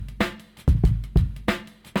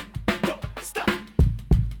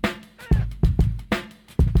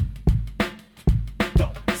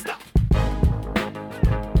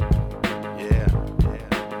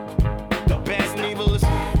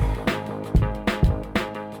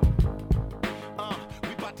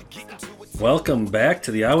Welcome back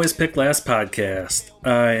to the Always Pick Last podcast.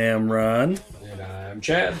 I am Ron. And I'm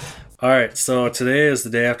Chad. All right, so today is the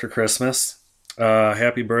day after Christmas.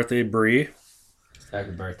 Happy birthday, Bree. Happy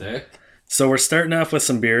birthday. So we're starting off with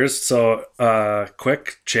some beers. So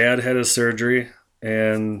quick, Chad had his surgery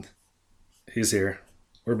and he's here.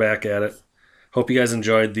 We're back at it. Hope you guys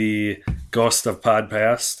enjoyed the Ghost of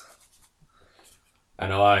Podpast. I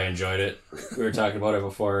know I enjoyed it. We were talking about it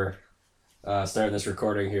before starting this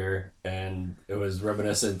recording here, and it was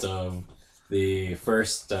reminiscent of the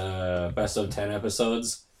first best of 10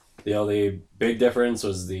 episodes. The only big difference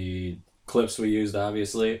was the clips we used,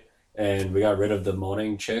 obviously, and we got rid of the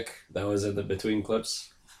moaning chick that was in the between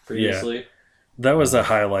clips previously. Yeah. That was a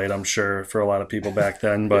highlight, I'm sure, for a lot of people back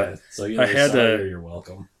then, but Yeah, so I had to. You're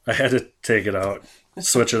welcome. I had to take it out,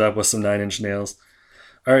 switch it up with some 9-inch nails.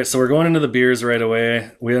 All right, so we're going into the beers right away.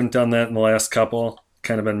 We haven't done that in the last couple.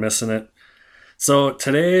 Kind of been missing it. So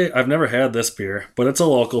today, I've never had this beer, but it's a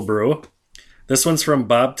local brew. This one's from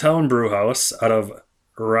Bobtown Brewhouse out of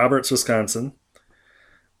Roberts, Wisconsin.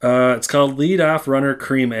 It's called Lead Off Runner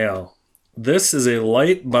Cream Ale. This is a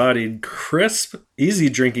light-bodied, crisp,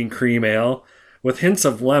 easy-drinking cream ale with hints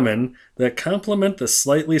of lemon that complement the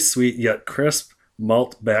slightly sweet yet crisp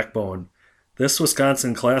malt backbone. This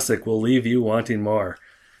Wisconsin classic will leave you wanting more.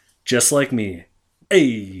 Just like me.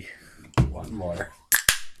 Hey! One more.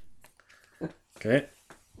 Okay.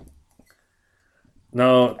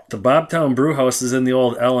 Now, the Bobtown Brewhouse is in the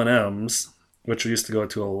old L&M's, which we used to go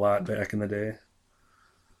to a lot back in the day.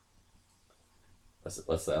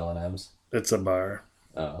 What's the L&M's? It's a bar.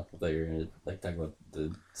 Oh, I thought you were going to talk about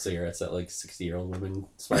the cigarettes that 60-year-old women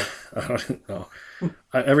smoke. I don't know.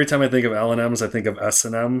 Every time I think of L&M's, I think of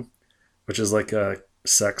S&M, which is like a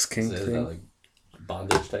sex kink Is thing. that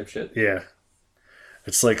bondage type shit? Yeah.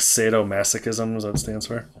 It's like sadomasochism is what it stands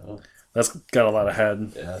for. Oh. That's got a lot of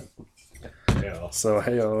head. Yeah. Yeah. So,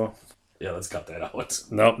 hey-o. Yeah, let's cut that out.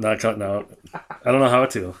 Nope, not cutting out. I don't know how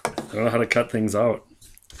to. I don't know how to cut things out.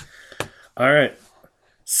 All right.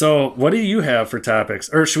 So, what do you have for topics?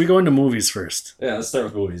 Or should we go into movies first? Yeah, let's start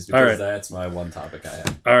with movies because that's my one topic I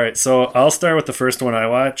have. All right, so I'll start with the first one I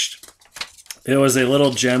watched. It was a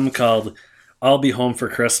little gem called I'll Be Home for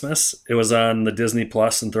Christmas. It was on the Disney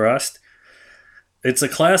Plus and Thrust. It's a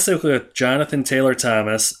classic with Jonathan Taylor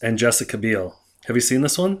Thomas and Jessica Biel. Have you seen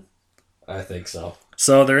this one? I think so.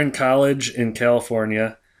 So they're in college in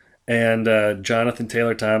California, and Jonathan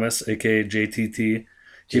Taylor Thomas, a.k.a. JTT.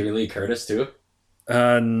 Jamie Lee Curtis, too?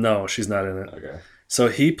 No, she's not in it. Okay. So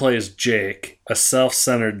he plays Jake, a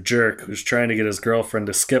self-centered jerk who's trying to get his girlfriend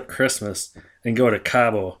to skip Christmas and go to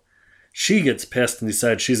Cabo. She gets pissed and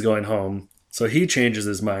decides she's going home. So he changes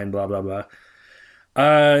his mind, blah, blah, blah.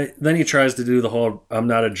 Then he tries to do the whole I'm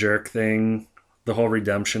not a jerk thing, the whole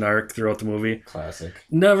redemption arc throughout the movie. Classic.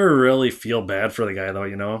 Never really feel bad for the guy, though,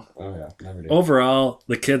 you know? Oh, yeah. Never do. Overall,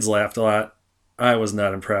 the kids laughed a lot. I was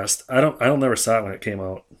not impressed. I never saw it when it came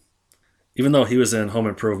out. Even though he was in Home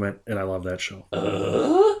Improvement, and I love that show.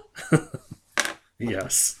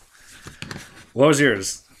 Yes. What was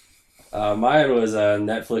yours? Mine was a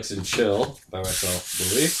Netflix and Chill by myself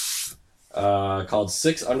movie called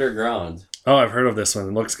Six Underground. Oh, I've heard of this one.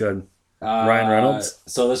 It looks good. Ryan Reynolds?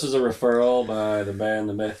 So this was a referral by the man,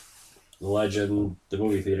 the myth, the legend, the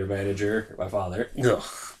movie theater manager, my father. Ugh.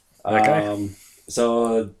 That guy?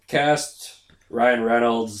 So cast Ryan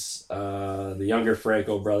Reynolds, the younger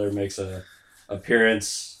Franco brother makes a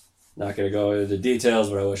appearance. Not going to go into details,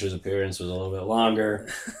 but I wish his appearance was a little bit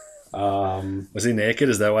longer. Was he naked?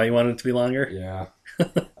 Is that why you wanted it to be longer? Yeah.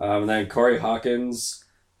 And then Corey Hawkins,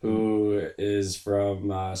 who is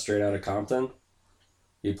from Straight Outta Compton.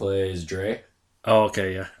 He plays Dre. Oh,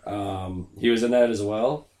 okay, yeah. He was in that as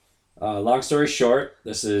well. Long story short,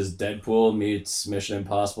 this is Deadpool meets Mission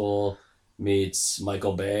Impossible meets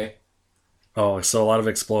Michael Bay. Oh, so a lot of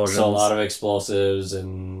explosions. So a lot of explosives,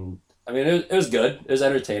 and I mean, it was good. It was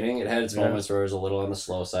entertaining. It had its moments where it was a little on the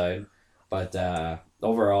slow side, but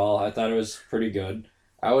overall, I thought it was pretty good.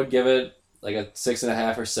 I would give it like a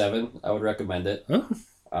 6.5 or 7. I would recommend it. Oh.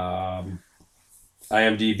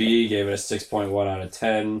 IMDb gave it a 6.1 out of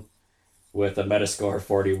 10 with a Metascore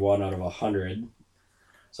 41 out of 100.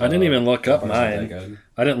 So I didn't even look up mine. Good.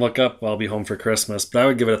 I didn't look up I'll Be Home for Christmas, but I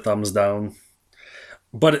would give it a thumbs down.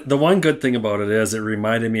 But the one good thing about it is it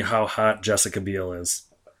reminded me how hot Jessica Biel is.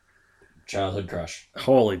 Childhood crush.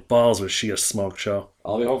 Holy balls, was she a smoke show.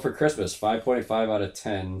 I'll Be Home for Christmas, 5.5 out of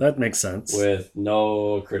 10. That makes sense. With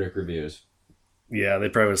no critic reviews. Yeah, they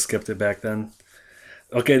probably would have skipped it back then.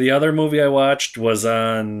 Okay, the other movie I watched was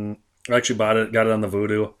on... I actually got it on the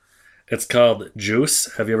Vudu. It's called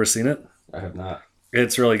Juice. Have you ever seen it? I have not.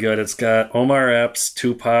 It's really good. It's got Omar Epps,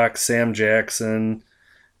 Tupac, Sam Jackson,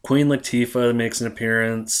 Queen Latifah makes an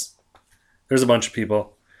appearance. There's a bunch of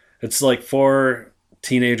people. It's like four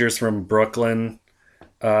teenagers from Brooklyn.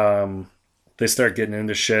 Um, they start getting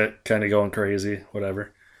into shit, kind of going crazy,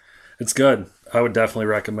 whatever. It's good. I would definitely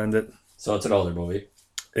recommend it. So it's an older movie.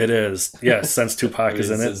 It is. Yes, since Tupac is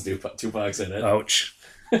in it. Since Tupac's in it. Ouch.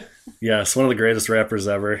 Yes, one of the greatest rappers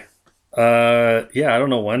ever. Yeah, I don't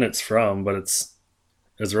know when it's from, but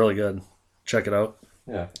it's really good. Check it out.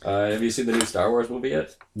 Yeah. Have you seen the new Star Wars movie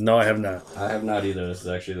yet? No, I have not. I have not either. This is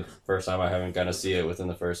actually the first time I haven't got to see it within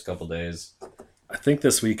the first couple days. I think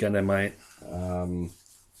this weekend I might.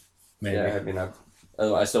 Maybe. Yeah, I mean,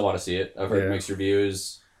 I still want to see it. I've heard mixed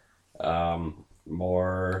reviews,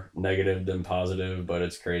 more negative than positive, but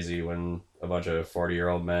it's crazy when a bunch of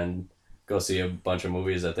 40-year-old men go see a bunch of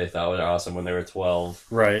movies that they thought were awesome when they were 12.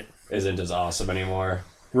 Right. Isn't as awesome anymore.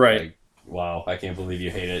 Right. Like, wow, I can't believe you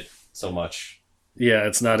hate it so much. Yeah,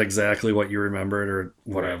 it's not exactly what you remembered or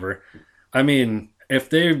whatever. Right. I mean, if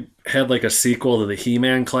they had like a sequel to the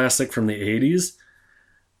He-Man classic from the 80s,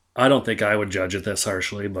 I don't think I would judge it this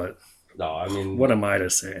harshly, but no, I mean, what am I to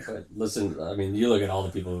say? Listen, I mean, you look at all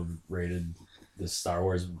the people who rated the Star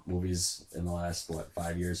Wars movies in the last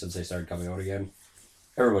 5 years since they started coming out again.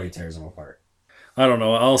 Everybody tears them apart. I don't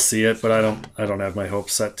know. I'll see it, but I don't have my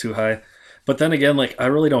hopes set too high. But then again, like I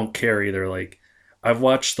really don't care either. Like I've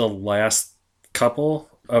watched the last couple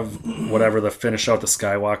of whatever the finish out the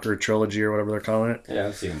Skywalker trilogy or whatever they're calling it. Yeah,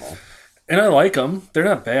 I've seen them all. And I like them. They're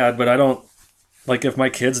not bad, but I don't like if my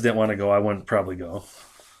kids didn't want to go, I wouldn't probably go.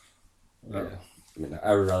 Yeah. I mean,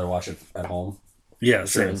 I would rather watch it at home. Yeah,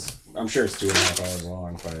 same. I'm sure it's 2.5 hours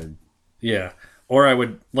long, but yeah. Or I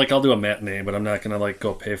would I'll do a matinee, but I'm not gonna like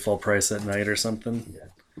go pay full price at night or something.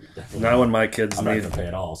 Yeah, definitely. Not when my kids need pay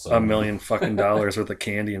it all, so. $1 million fucking dollars worth of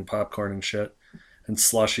candy and popcorn and shit, and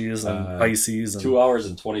slushies and ices. And 2 hours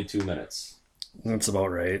and 22 minutes. That's about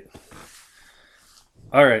right.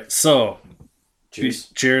 All right, so cheers.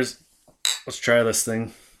 Cheers. Let's try this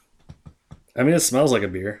thing. I mean, it smells like a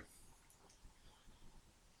beer.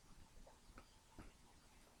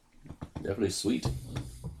 Definitely sweet.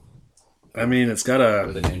 I mean, it's got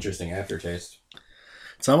with an interesting aftertaste.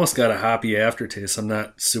 It's almost got a hoppy aftertaste. I'm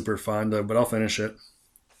not super fond of, but I'll finish it.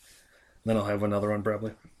 Then I'll have another one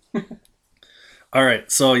probably. All right,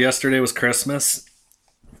 so yesterday was Christmas.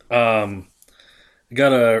 Got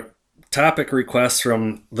a topic request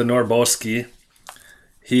from the Norboski.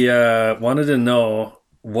 He wanted to know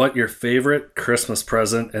what your favorite Christmas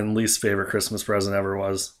present and least favorite Christmas present ever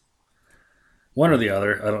was. One or the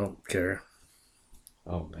other. I don't care.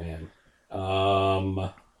 Oh, man.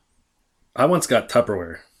 I once got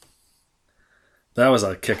Tupperware. That was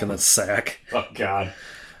a kick in the sack. Oh, God.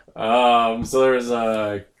 So there was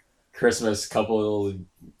a Christmas couple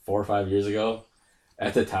 4 or 5 years ago.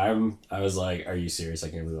 At the time, I was like, are you serious? I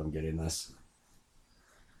can't believe I'm getting this.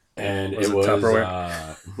 And it was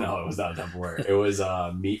Tupperware? No, it was not Tupperware. It was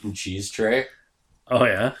a meat and cheese tray. Oh,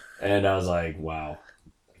 yeah? And I was like, wow,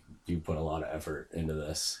 you put a lot of effort into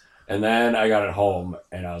this. And then I got it home,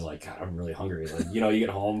 and I was like, God, I'm really hungry. Like, you get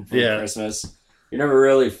home from Christmas, you're never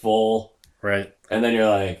really full. Right. And then you're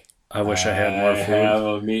like, I wish I had more food. I have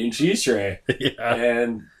a meat and cheese tray. Yeah.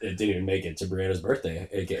 And it didn't even make it to Brianna's birthday,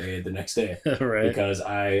 a.k.a. the next day. Right. Because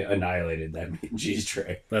I annihilated that meat and cheese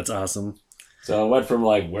tray. That's awesome. So it went from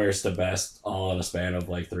worst to best all in a span of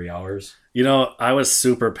 3 hours. I was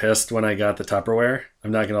super pissed when I got the Tupperware.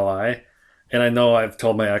 I'm not going to lie. And I know I've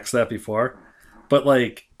told my ex that before. But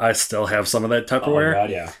I still have some of that Tupperware. Oh, God,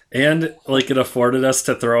 yeah. And it afforded us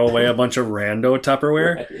to throw away a bunch of rando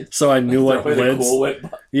Tupperware. Right. So I knew what lids. Cool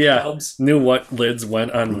knew what lids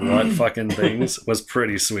went on what fucking things. Was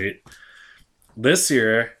pretty sweet. This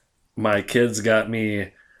year, my kids got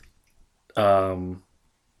me 10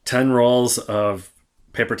 rolls of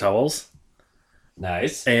paper towels.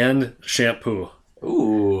 Nice. And shampoo.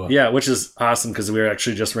 Ooh. Yeah, which is awesome because we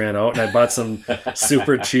actually just ran out, and I bought some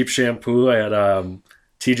super cheap shampoo at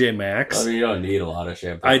TJ Maxx. I mean, you don't need a lot of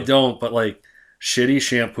shampoo. I don't, but shitty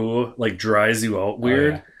shampoo dries you out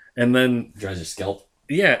weird, and then dries your scalp.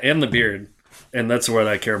 Yeah, and the beard, and that's what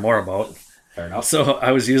I care more about. Fair enough. So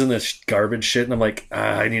I was using this garbage shit, and I'm like,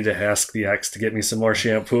 I need to ask the ex to get me some more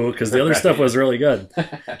shampoo because the other stuff was really good.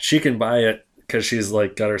 She can buy it because she's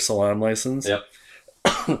got her salon license. Yep.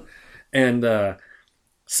 And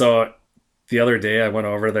so the other day I went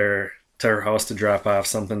over there to her house to drop off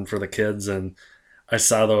something for the kids, and I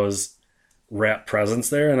saw those wrapped presents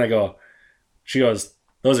there, and she goes,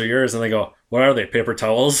 those are yours. And I go, what are they, paper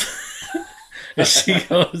towels? And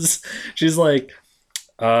she's like,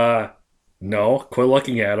 no, quit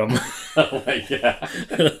looking at them. Oh my god.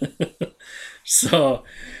 So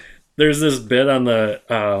there's this bit on the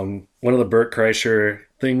one of the Burt Kreischer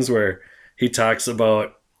things where he talks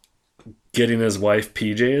about getting his wife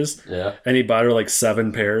PJs, Yeah. and he bought her like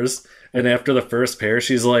 7 pairs, and after the first pair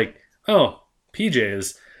she's like, oh,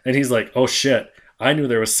 PJs, and he's like, oh shit, I knew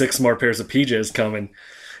there was 6 more pairs of PJs coming.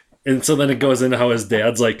 And so then it goes into how his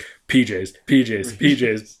dad's like, PJs,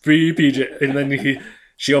 free PJ, and then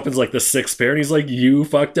she opens like the 6th pair, and he's like, you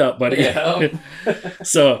fucked up, buddy. Yeah.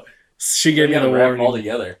 So she gave me the wrap them all warning.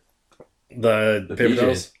 together. The paper PJs.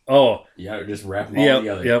 towels. Oh, Yeah, just wrap them all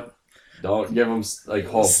together. Yep. Don't give them like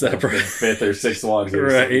whole Separate. the 5th or 6th ones.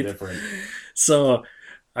 Right. Different. So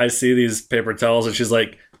I see these paper towels, and she's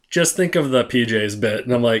like, just think of the PJs bit.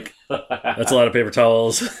 And I'm like, that's a lot of paper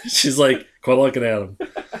towels. She's like, quit looking at them.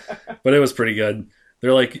 But it was pretty good.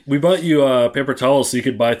 They're like, we bought you paper towels so you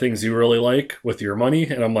could buy things you really like with your money.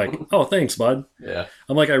 And I'm like, oh, thanks, bud. Yeah.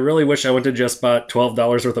 I'm like, I really wish I went to just bought $12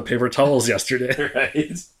 worth of paper towels yesterday.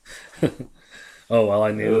 Right. Oh, well,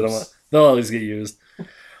 I needed them. They'll always get used.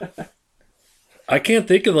 I can't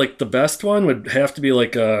think of like the best one would have to be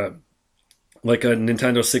like a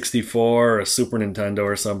Nintendo 64 or a Super Nintendo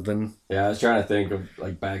or something. Yeah, I was trying to think of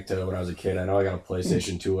like back to when I was a kid. I know I got a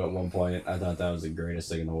PlayStation 2 at one point. I thought that was the greatest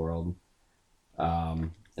thing in the world.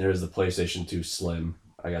 It was the PlayStation 2 Slim.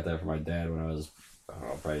 I got that from my dad when I was, I don't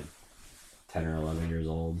know, probably 10 or 11 years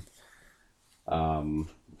old.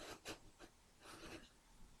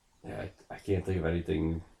 Yeah, I can't think of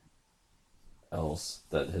anything else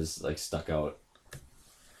that has like stuck out.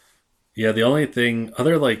 Yeah, the only thing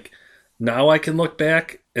other like now I can look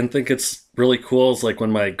back and think it's really cool is like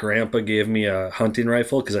when my grandpa gave me a hunting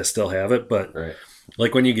rifle because I still have it. But Right.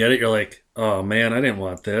 like when you get it, you're like, oh man, I didn't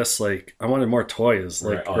want this. Like I wanted more toys,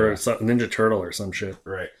 like Right. Oh, or yeah. some Ninja Turtle or some shit.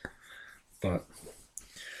 Right. But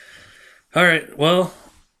all right, well,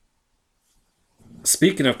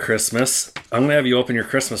 speaking of Christmas, I'm gonna have you open your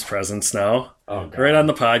Christmas presents now, Oh, God. right on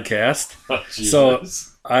the podcast. Oh, Jesus. So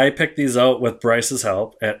I picked these out with Bryce's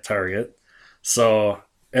help at Target. So,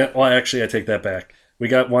 well, actually, I take that back. We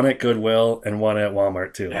got one at Goodwill and one at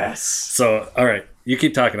Walmart too. Yes. So, all right, you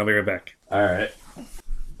keep talking. I'll be right back. All right.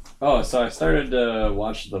 Oh, so I started to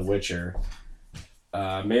watch The Witcher.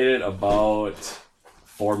 Made it about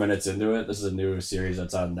 4 minutes into it. This is a new series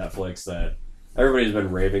that's on Netflix that everybody's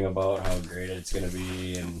been raving about how great it's going to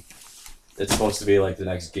be, and it's supposed to be like the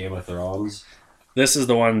next Game of Thrones. This is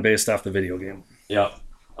the one based off the video game. Yep.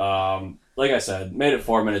 Like I said, made it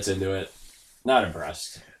 4 minutes into it. Not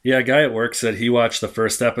impressed. Yeah, a guy at work said he watched the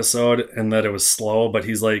first episode and that it was slow, but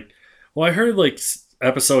he's like, well, I heard like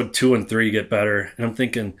episode 2 and 3 get better. And I'm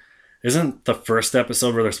thinking, isn't the first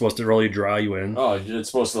episode where they're supposed to really draw you in? Oh, it's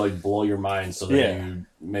supposed to like blow your mind so that Yeah. you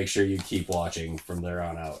make sure you keep watching from there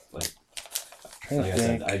on out. Like I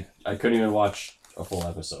said, I couldn't even watch a full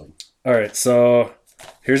episode. All right, so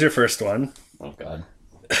here's your first one. Oh, God.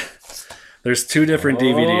 There's 2 different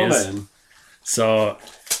DVDs. Man. So,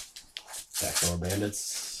 Backdoor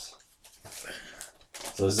Bandits.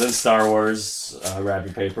 So this is Star Wars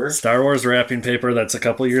wrapping paper. Star Wars wrapping paper that's a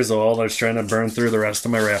couple years old. I was trying to burn through the rest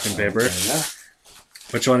of my wrapping paper. Okay,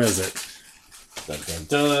 Which one is it? dun,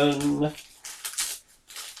 dun, dun.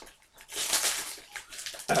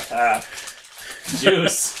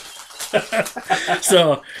 Juice.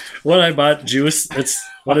 So, when I bought Juice, it's,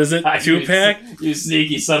 what is it, 2-pack? You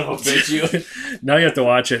sneaky son of a bitch, you. Now you have to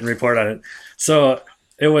watch it and report on it. So,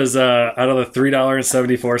 it was out of the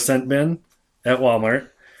 $3.74 bin at Walmart.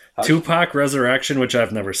 2-pack Resurrection, which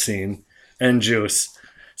I've never seen, and Juice.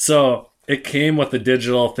 So, it came with the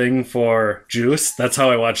digital thing for Juice. That's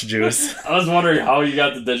how I watched Juice. I was wondering how you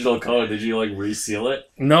got the digital code. Did you like reseal it?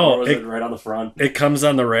 No, Or was it right on the front? it comes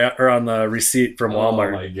on the or on the receipt from Walmart.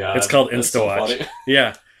 Oh my God. It's called That's so InstaWatch. funny.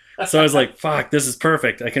 Yeah. So I was like, fuck, this is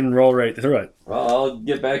perfect. I can roll right through it. Well, I'll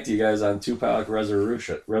get back to you guys on 2-pack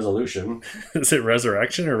resolution. Is it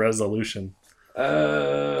Resurrection or Resolution?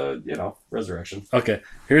 Resurrection. Okay.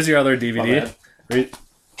 Here's your other My DVD. bad.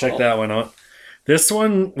 Check that one out. This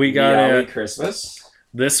one we got Meowie at Christmas.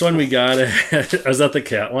 This one we got at is that the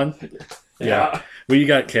cat one? Yeah. We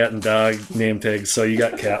got cat and dog name tags, so you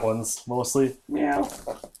got cat ones mostly. Meow.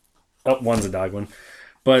 Oh, one's a dog one.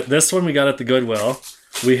 But this one we got at the Goodwill.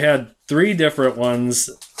 We had 3 different ones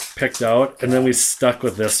picked out, and then we stuck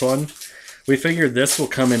with this one. We figured this will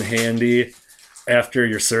come in handy after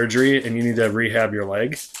your surgery and you need to rehab your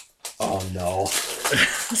leg. Oh, no.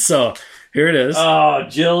 So, here it is. Oh,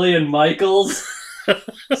 Jillian Michaels.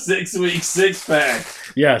 6-week 6-pack.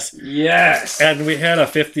 Yes. Yes. And we had a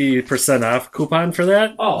 50% off coupon for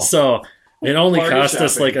that. Oh. So, It only Party cost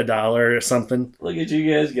us shopping. like $1 or something. Look at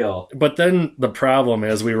you guys go. But then the problem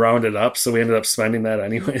is we rounded up, so we ended up spending that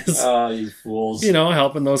anyways. Oh, you fools.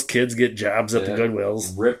 Helping those kids get jobs at the Yeah.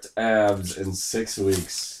 Goodwills. Ripped abs in 6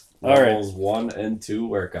 weeks. All right. Levels 1 and 2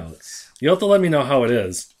 workouts. You'll have to let me know how it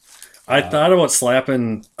is. I thought about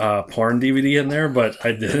slapping porn DVD in there, but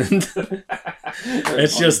I didn't.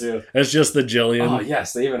 It's just the Jillian. Oh,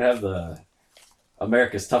 yes. They even have the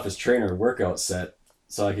America's Toughest Trainer workout set,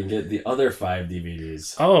 so I can get the other 5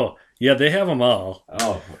 DVDs. Oh, yeah, they have them all.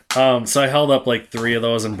 Oh. So I held up like 3 of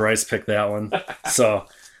those, and Bryce picked that one. So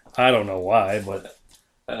I don't know why, but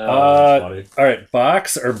That's funny. all right,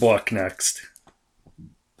 box or book next?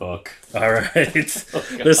 Book. All right,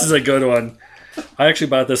 this is a good one. I actually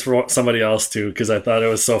bought this for somebody else too because I thought it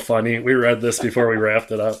was so funny. We read this before we wrapped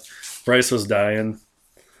it up. Bryce was dying.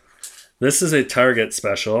 This is a Target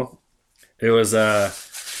special. It was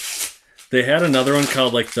they had another one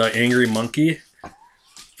called like the Angry Monkey,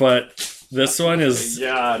 but this one is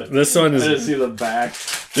God. this one I didn't is see the back.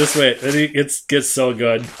 just wait. It gets so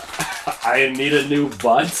good. I need a new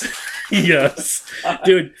butt. Yes,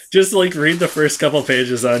 dude, just like read the first couple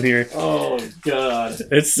pages on here. Oh, God.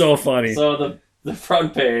 It's so funny. So the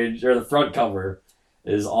front page, or the front cover,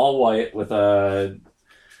 is all white with a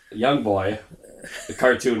young boy, the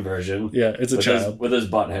cartoon version. Yeah, it's a child. With his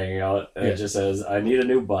butt hanging out. And it just says, I Need a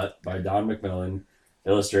New Butt by Don McMillan,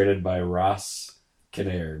 illustrated by Ross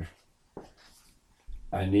Kinnaird.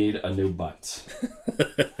 I need a new butt.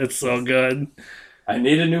 It's so good. I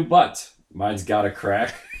need a new butt. Mine's got a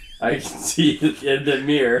crack. I can see in the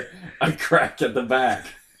mirror a crack at the back.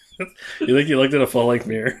 You think you looked at a full-length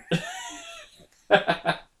mirror?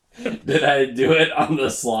 Did I do it on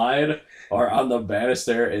the slide or on the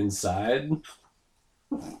banister inside?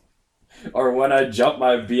 Or when I jumped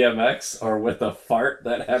my BMX or with the fart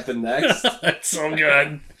that happened next? That's so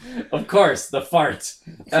good. Of course, the fart.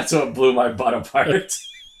 That's what blew my butt apart.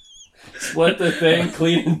 Split the thing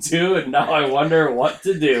clean in 2, and now I wonder what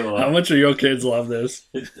to do. How much of your kids love this?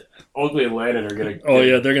 Oakley and Landon are going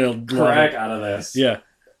to They're going to crack out of this. Yeah.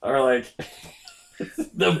 Or like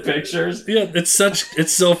the pictures. Yeah, it's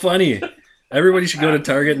so funny. Everybody should go to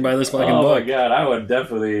Target and buy this fucking Oh book. my God, I would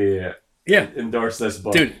definitely endorse this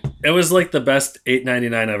book. Dude, it was like the best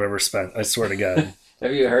 $8.99 I've ever spent. I swear to God.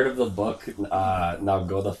 Have you heard of the book, Now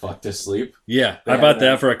Go the Fuck to Sleep? Yeah, I bought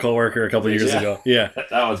that for a coworker a couple years ago. Yeah.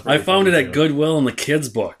 That was I found it funny, at too. Goodwill in the kids'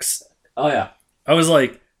 books. Oh, yeah. I was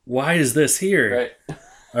like, why is this here? Right.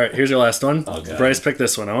 All right, here's your last one. Oh, God. Bryce picked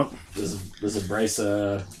this one out. This is Bryce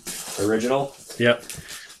original. Yep.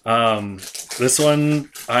 This one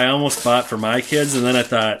I almost bought for my kids, and then I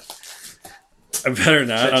thought, I better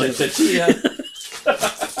not.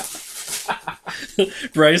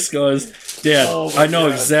 Bryce goes, Dad, I know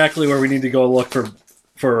exactly where we need to go look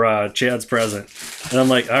for Chad's present. And I'm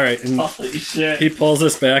like, all right. And holy shit. he pulls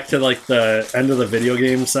us back to like the end of the video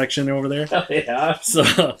game section over there. Hell yeah.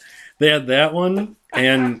 So they had that one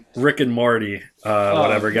and Rick and Morty,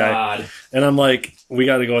 whatever guy. God. And I'm like, we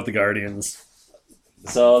got to go with the Guardians.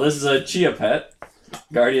 So this is a Chia Pet,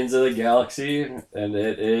 Guardians of the Galaxy, and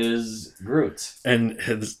it is Groot. And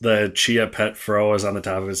the Chia Pet fro is on the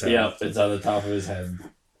top of his head. Yep, it's on the top of his head.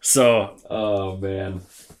 So, oh man,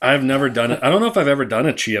 I've never done it. I don't know if I've ever done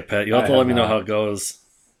a Chia Pet. You'll have to let me know not. how it goes.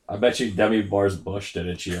 I bet you Demi Moore's Bush did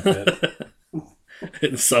a Chia Pet.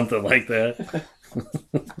 It's something like that.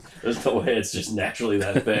 There's no way it's just naturally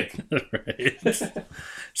that thick. Right.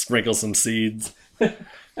 Sprinkle some seeds.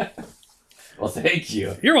 Well, thank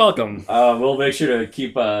you. You're welcome. We'll make sure to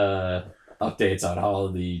keep updates on how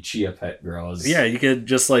the Chia Pet grows. Yeah, you could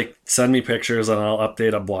just like send me pictures and I'll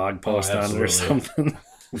update a blog post on it or something.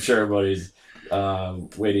 I'm sure everybody's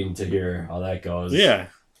waiting to hear how that goes. Yeah.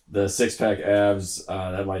 The 6-pack abs,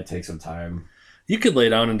 that might take some time. You could lay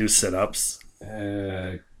down and do sit-ups.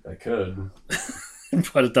 I could.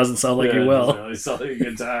 But it doesn't sound like you It will. doesn't really sound like a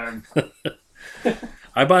good time.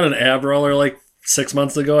 I bought an ab roller like 6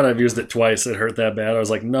 months ago and I've used it twice. It hurt that bad. I was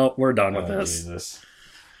like, nope, we're done with this. Jesus.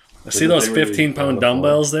 See those 15-pound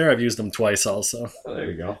dumbbells there? I've used them twice also. Oh, there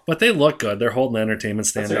you go. But they look good. They're holding the entertainment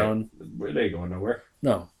stand down. They ain't going nowhere.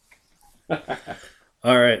 No.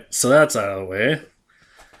 All right, so that's out of the way.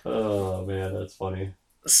 Oh man, that's funny.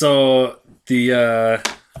 So the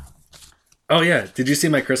oh yeah, did you see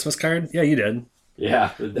my Christmas card? Yeah, you did.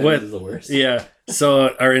 Yeah, that is the worst. Yeah.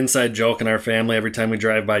 So our inside joke in our family, every time we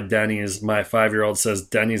drive by Denny's, my 5-year-old says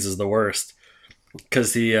Denny's is the worst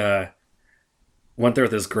because he went there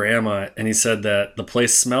with his grandma and he said that the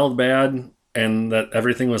place smelled bad and that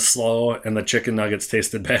everything was slow and the chicken nuggets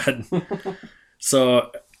tasted bad.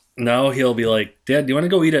 So now he'll be like, Dad, do you want to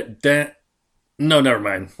go eat at No, never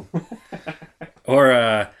mind.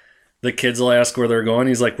 Or the kids will ask where they're going.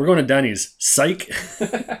 He's like, we're going to Denny's. Psych.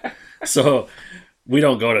 So we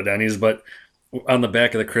don't go to Denny's, but on the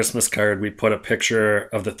back of the Christmas card, we put a picture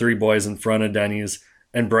of the three boys in front of Denny's,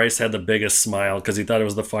 and Bryce had the biggest smile because he thought it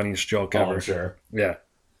was the funniest joke ever. Oh, sure. Yeah.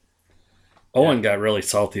 Owen got really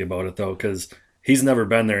salty about it, though, because he's never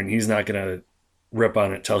been there, and he's not going to rip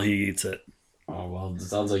on it till he eats it. Oh, well, it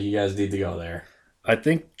sounds like you guys need to go there. I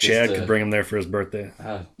think Chad could bring him there for his birthday.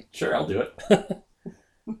 Sure, I'll do it.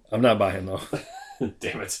 I'm not buying, though.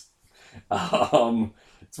 Damn it.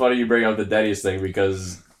 It's funny you bring up the Denny's thing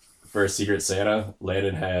because for Secret Santa,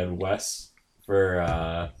 Landon had Wes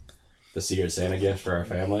for the Secret Santa gift for our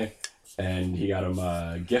family, and he got him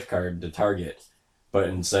a gift card to Target. But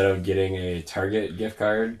instead of getting a Target gift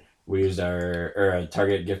card, we used a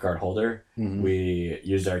Target gift card holder. Mm-hmm. We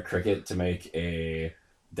used our Cricut to make a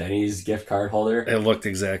Denny's gift card holder. It looked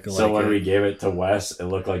exactly so when we gave it to Wes, it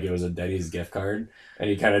looked like it was a Denny's gift card, and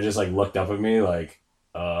he kind of just like looked up at me like,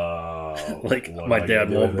 like my dad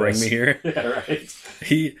won't bring me here. Yeah, right.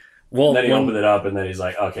 And then he opened it up, and then he's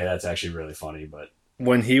like, okay, that's actually really funny. But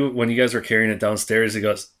when you guys were carrying it downstairs, he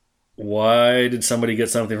goes, why did somebody get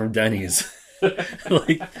something from Denny's?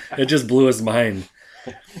 Like, it just blew his mind.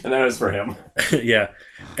 And that was for him. Yeah.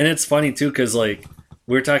 And it's funny too, because like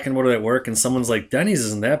we were talking about it at work, and someone's like, Denny's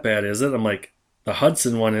isn't that bad, is it? I'm like, the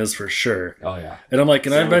Hudson one is for sure. Oh yeah. And I'm like,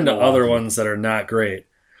 and I've been to other ones that are not great.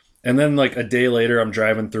 And then like a day later, I'm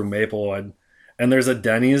driving through Maplewood, and there's a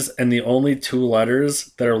Denny's, and the only two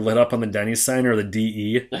letters that are lit up on the Denny's sign are the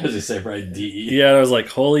DE. As you say, probably DE. Yeah, I was like,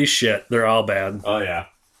 holy shit, they're all bad. Oh yeah.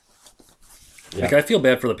 Like, I feel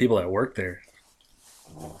bad for the people that work there.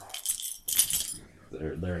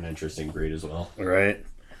 They're an interesting breed as well. Right.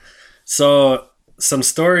 So, some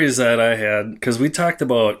stories that I had, because we talked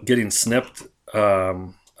about getting snipped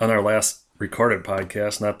on our last recorded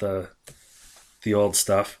podcast, not the old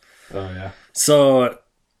stuff. Oh, yeah. So,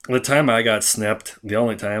 the time I got snipped, the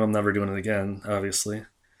only time, I'm never doing it again, obviously.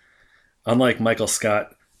 Unlike Michael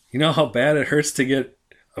Scott, you know how bad it hurts to get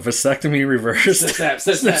a vasectomy reversed? Snap.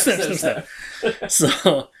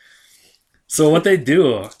 So what they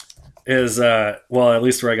do is, well, at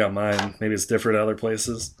least where I got mine, maybe it's different at other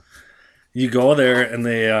places. You go there and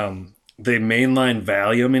they mainline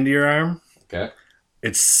Valium into your arm. Okay.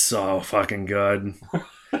 It's so fucking good.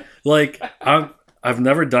 Like, I've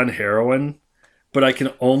never done heroin, but I can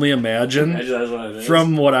only imagine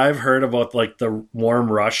from what I've heard about like the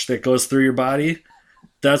warm rush that goes through your body.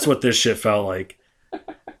 That's what this shit felt like.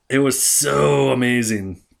 It was so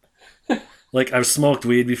amazing. Like, I've smoked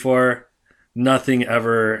weed before. Nothing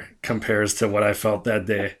ever compares to what I felt that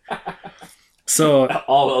day. So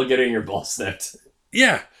all while getting your ball snipped.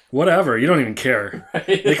 Yeah, whatever. You don't even care. Right?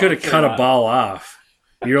 They could have cut a ball off.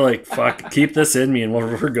 You're like, fuck, keep this in me and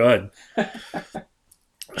we're good.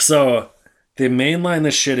 So they mainline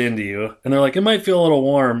this shit into you, and they're like, it might feel a little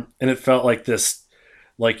warm, and it felt like this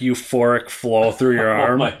like euphoric flow through your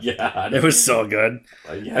arm. Oh my god. It was so good.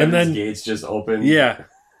 Like, and then gates just opened. Yeah.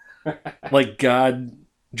 Like God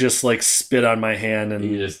just like spit on my hand and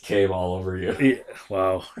he just came all over you.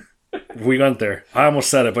 Wow. We went there. I almost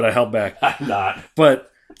said it, but I held back. I'm not.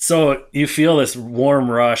 But so you feel this warm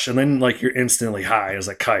rush, and then like you're instantly high as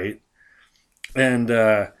a kite. And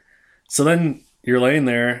so then you're laying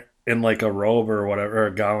there in like a robe or whatever, or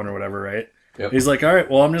a gown or whatever, right? Yep. He's like, all right,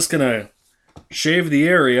 well, I'm just gonna shave the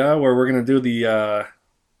area where we're gonna do the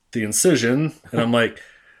incision, and I'm like,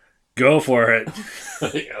 go for it.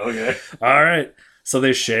 Okay. All right. So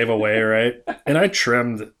they shave away, right? And I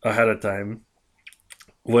trimmed ahead of time,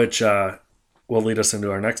 which will lead us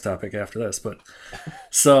into our next topic after this. But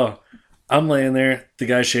so I'm laying there. The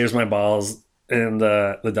guy shaves my balls, and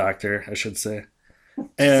the doctor, I should say.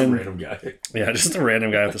 And just a random guy. Yeah, just a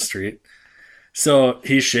random guy off the street. So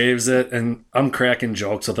he shaves it, and I'm cracking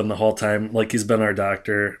jokes with him the whole time. Like, he's been my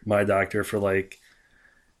doctor for like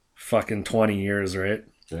fucking 20 years, right?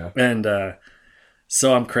 Yeah. And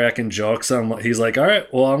so I'm cracking jokes. He's like, all right,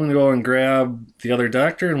 well, I'm going to go and grab the other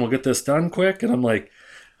doctor, and we'll get this done quick. And I'm like,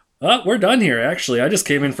 oh, we're done here, actually. I just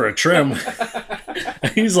came in for a trim.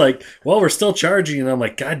 And he's like, well, we're still charging. And I'm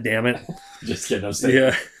like, God damn it. Just kidding. I'm saying.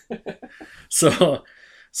 Yeah.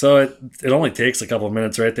 So it only takes a couple of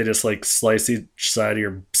minutes, right? They just like slice each side of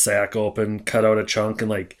your sack open, cut out a chunk, and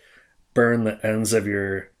like burn the ends of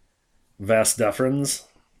your vas deferens,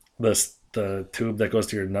 the tube that goes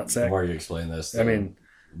to your nutsack. The more you explain this, I mean,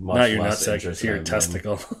 not your nutsack, to your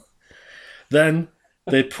testicle. Then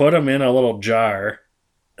they put them in a little jar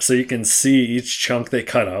so you can see each chunk they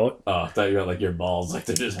cut out. Oh, I thought you meant like your balls. Like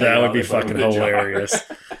just that would be fucking hilarious.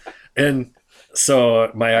 And so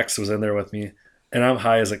my ex was in there with me. and I'm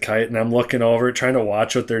high as a kite, and I'm looking over trying to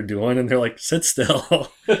watch what they're doing, and they're like, sit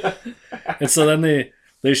still. And so then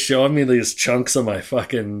they show me these chunks of my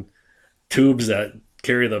fucking tubes that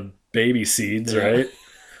carry the baby seeds, right?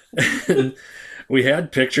 And we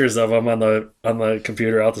had pictures of them on the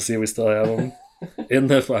computer out to see if we still have them in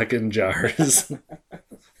the fucking jars.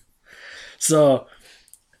 So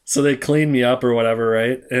they clean me up or whatever,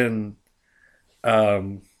 right? And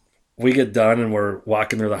we get done and we're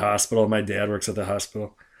walking through the hospital. My dad works at the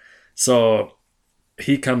hospital. So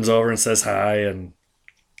he comes over and says hi, and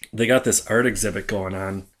they got this art exhibit going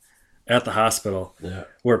on at the hospital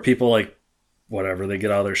where people like, whatever, they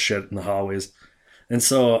get all their shit in the hallways. And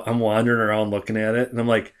so I'm wandering around looking at it, and I'm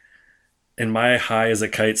like, in my high as a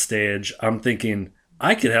kite stage, I'm thinking,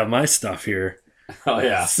 I could have my stuff here. Oh,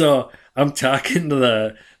 yeah. So I'm talking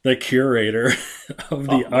to the curator of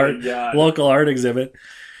the local art exhibit,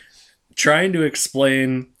 trying to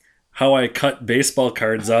explain how I cut baseball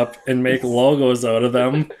cards up and make logos out of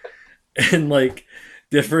them and like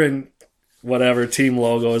different whatever team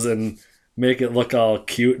logos and make it look all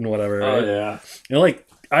cute and whatever. Right? Oh, yeah. And like,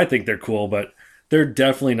 I think they're cool, but they're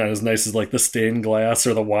definitely not as nice as like the stained glass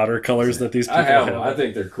or the watercolors that these people have. I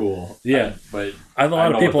think they're cool. Yeah. But a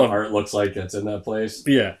lot of people what the art looks like that's in that place.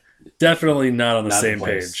 Yeah. Definitely not on the same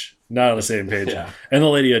page. Not on the same page. Yeah. And the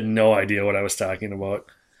lady had no idea what I was talking about.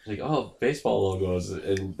 Like, oh, baseball logos.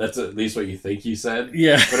 And that's at least what you think you said.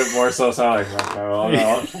 Yeah. But it more so sounded like, oh,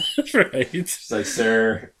 no. Right. She's like,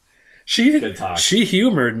 sir, good talk. She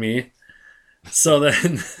humored me. So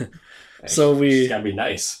then, she's gotta be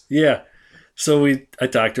nice. Yeah. So I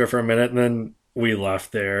talked to her for a minute, and then we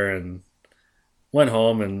left there and went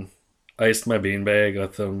home and iced my beanbag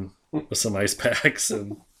with some ice packs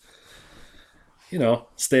and,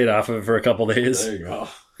 stayed off of it for a couple days. There you go.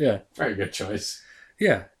 Yeah. Very good choice.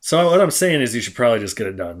 Yeah. So what I'm saying is you should probably just get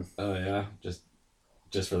it done. Oh, yeah.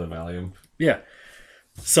 Just for the Valium. Yeah.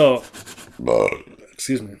 So,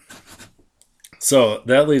 excuse me. So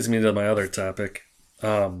that leads me to my other topic,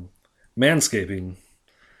 manscaping.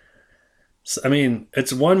 So, I mean,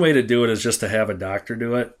 it's one way to do it is just to have a doctor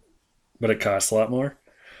do it, but it costs a lot more.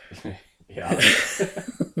 Yeah.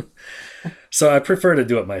 So I prefer to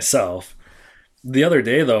do it myself. The other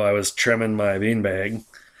day, though, I was trimming my beanbag,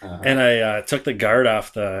 and I took the guard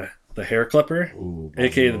off the hair clipper,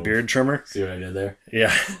 a.k.a. the beard trimmer. See what I did there?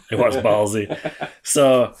 Yeah, it was ballsy.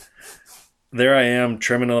 So there I am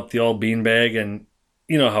trimming up the old beanbag, and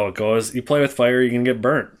you know how it goes. You play with fire, you can get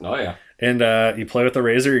burnt. Oh, yeah. And you play with the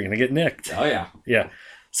razor, you're going to get nicked. Oh, yeah. Yeah.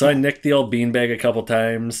 So I nicked the old beanbag a couple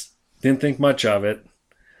times. Didn't think much of it.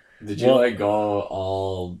 Did you go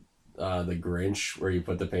all the Grinch where you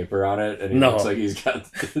put the paper on it and he looks like he's got...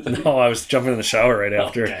 No, I was jumping in the shower right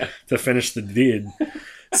after to finish the deed.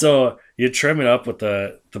 So you trim it up with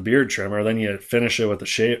the beard trimmer, then you finish it with the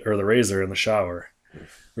shave or the razor in the shower.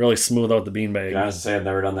 Really smooth out the beanbag. I honestly say I've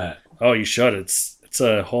never done that. Oh, you should. It's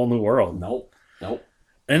a whole new world. Nope.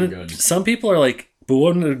 And some people are like, but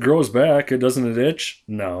when it grows back, doesn't it itch?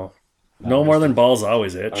 No more than balls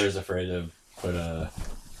always itch. I was afraid to put a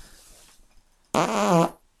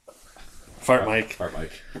fart mic,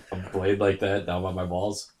 a blade like that down by my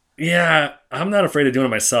balls. Yeah, I'm not afraid of doing it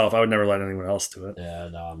myself. I would never let anyone else do it. Yeah,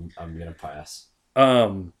 no, I'm gonna pass.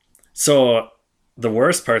 So the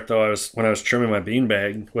worst part though, when I was trimming my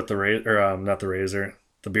beanbag with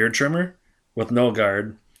the beard trimmer with no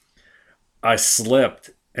guard. I slipped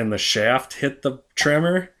and the shaft hit the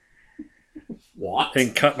trimmer. What?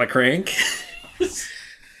 And cut my crank.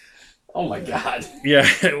 Oh my God. Yeah,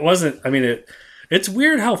 it wasn't. I mean, it's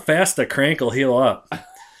weird how fast a crank will heal up.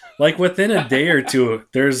 Like within a day or two,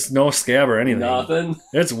 there's no scab or anything. Nothing.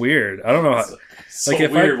 It's weird. I don't know how. It's so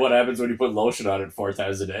weird what happens when you put lotion on it 4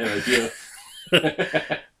 times a day. Like you.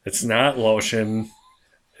 It's not lotion.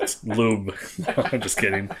 It's lube. No, I'm just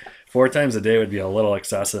kidding. 4 times a day would be a little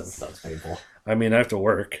excessive. That sounds painful. I mean, I have to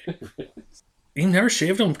work. You never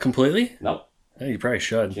shaved them completely? Nope. Yeah, you probably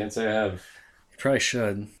should. Can't say I have. You probably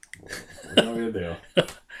should. What am I going to do?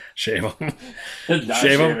 Shave them.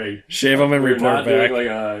 Shave them and report not back. Doing like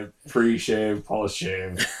a pre-shave,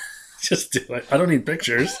 post-shave. Just do it. I don't need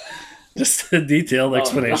pictures. Just a detailed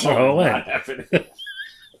explanation of how it went.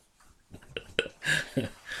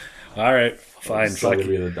 All right, fine. Fuck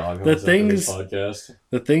be the dog the things. Podcast.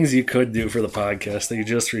 The things you could do for the podcast that you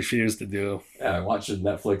just refuse to do. Yeah, I watch a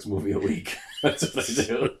Netflix movie a week. That's what I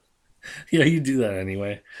do. Yeah, you do that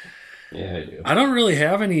anyway. Yeah, I do. I don't really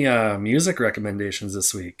have any music recommendations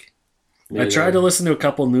this week. I tried to listen to a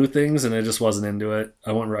couple new things and I just wasn't into it.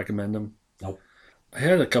 I wouldn't recommend them. Nope. I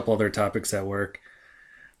had a couple other topics at work.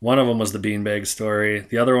 One of them was the beanbag story.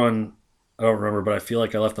 The other one, I don't remember, but I feel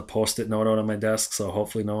like I left a post-it note out on my desk, so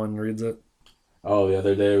hopefully no one reads it. Oh, the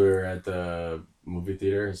other day we were at the movie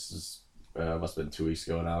theater. This is, must have been 2 weeks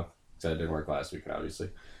ago now. Because I didn't work last week, obviously.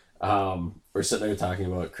 We're sitting there talking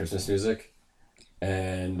about Christmas music,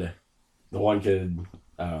 and the one kid,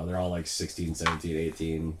 I don't know, they're all like 16, 17,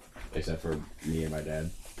 18, except for me and my dad.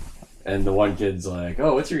 And the one kid's like,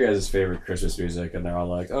 "Oh, what's your guys' favorite Christmas music?" And they're all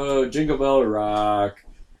like, "Oh, Jingle Bell Rock,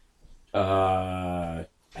 Have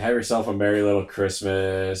Yourself a Merry Little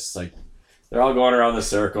Christmas." Like, they're all going around the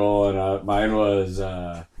circle, and mine was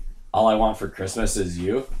All I Want for Christmas Is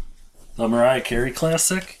You. The Mariah Carey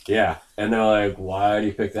classic? Yeah. And they're like, "Why do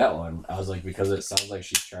you pick that one?" I was like, "Because it sounds like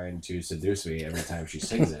she's trying to seduce me every time she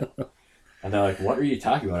sings it." And they're like, "What are you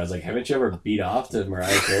talking about?" I was like, "Haven't you ever beat off to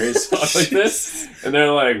Mariah Carey's song like this?" And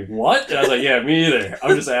they're like, "What?" And I was like, "Yeah, me either.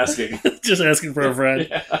 I'm just asking." Just asking for a friend.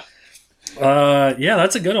 Yeah,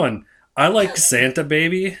 that's a good one. I like Santa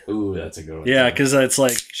Baby. Ooh, that's a good one. Yeah, because it's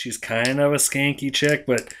like she's kind of a skanky chick,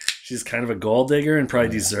 but she's kind of a gold digger and probably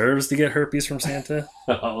deserves to get herpes from Santa.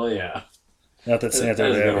 Oh, yeah. Not that Santa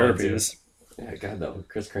would have herpes. Yeah, God, though.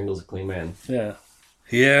 Kris Kringle's a clean man. Yeah.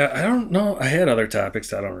 Yeah, I don't know. I had other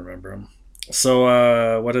topics. I don't remember them.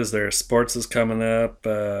 So, what is there? Sports is coming up.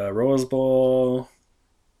 Rose Bowl.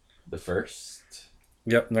 The first?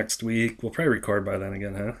 Yep, next week. We'll probably record by then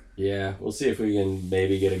again, huh? Yeah, we'll see if we can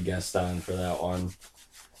maybe get a guest on for that one.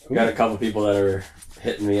 We got a couple people that are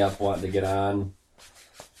hitting me up wanting to get on.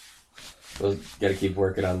 We'll got to keep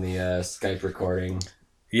working on the Skype recording.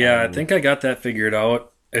 Yeah, I think I got that figured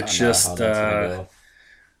out. It's just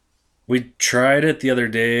we tried it the other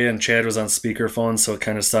day and Chad was on speakerphone, so it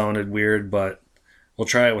kind of sounded weird, but we'll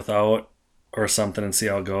try it without or something and see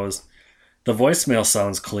how it goes. The voicemail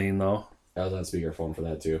sounds clean though. I was on speakerphone for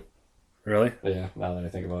that too. Really? Yeah, now that I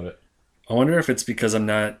think about it. I wonder if it's because I'm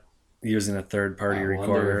not using a third-party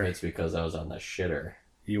recorder. I wonder if it's because I was on the shitter.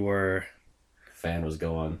 You were. Fan was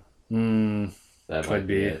going. That could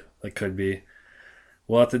be it. That could be.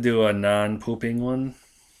 We'll have to do a non-pooping one.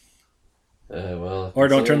 Or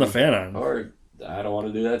don't turn the fan on. Or I don't want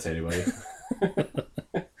to do that to anybody.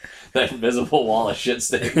 That invisible wall of shit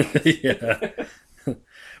stain. Yeah.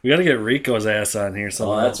 We got to get Rico's ass on here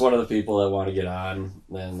somehow. Well, that's one of the people that want to get on.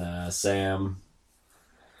 Then Sam,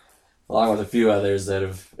 along with a few others that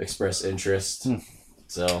have expressed interest.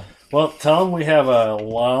 So, well, tell them we have a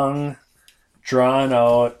long,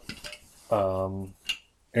 drawn-out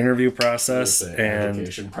interview process and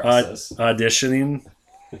auditioning.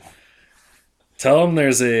 Tell them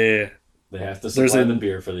there's a... They have to supply the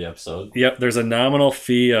beer for the episode. Yep, there's a nominal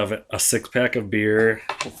fee of a 6-pack of beer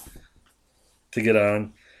to get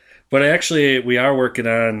on. But actually, we are working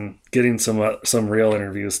on getting some real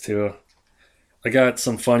interviews too. I got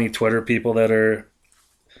some funny Twitter people that are...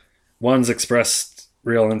 One's expressed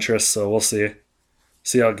real interest, so we'll see.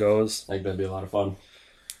 See how it goes. I think that'd be a lot of fun.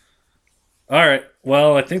 All right.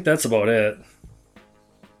 Well, I think that's about it.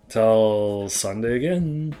 Till Sunday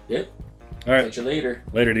again. Yep. All right. Catch you later.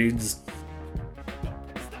 Later, dudes.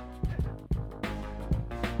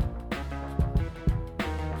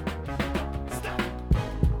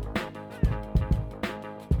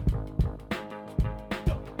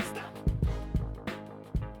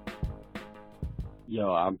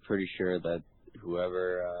 Yo, I'm pretty sure that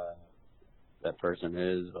whoever that person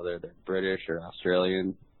is, whether they're British or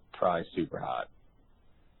Australian, probably super hot.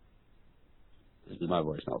 This is my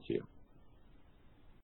voicemail to you.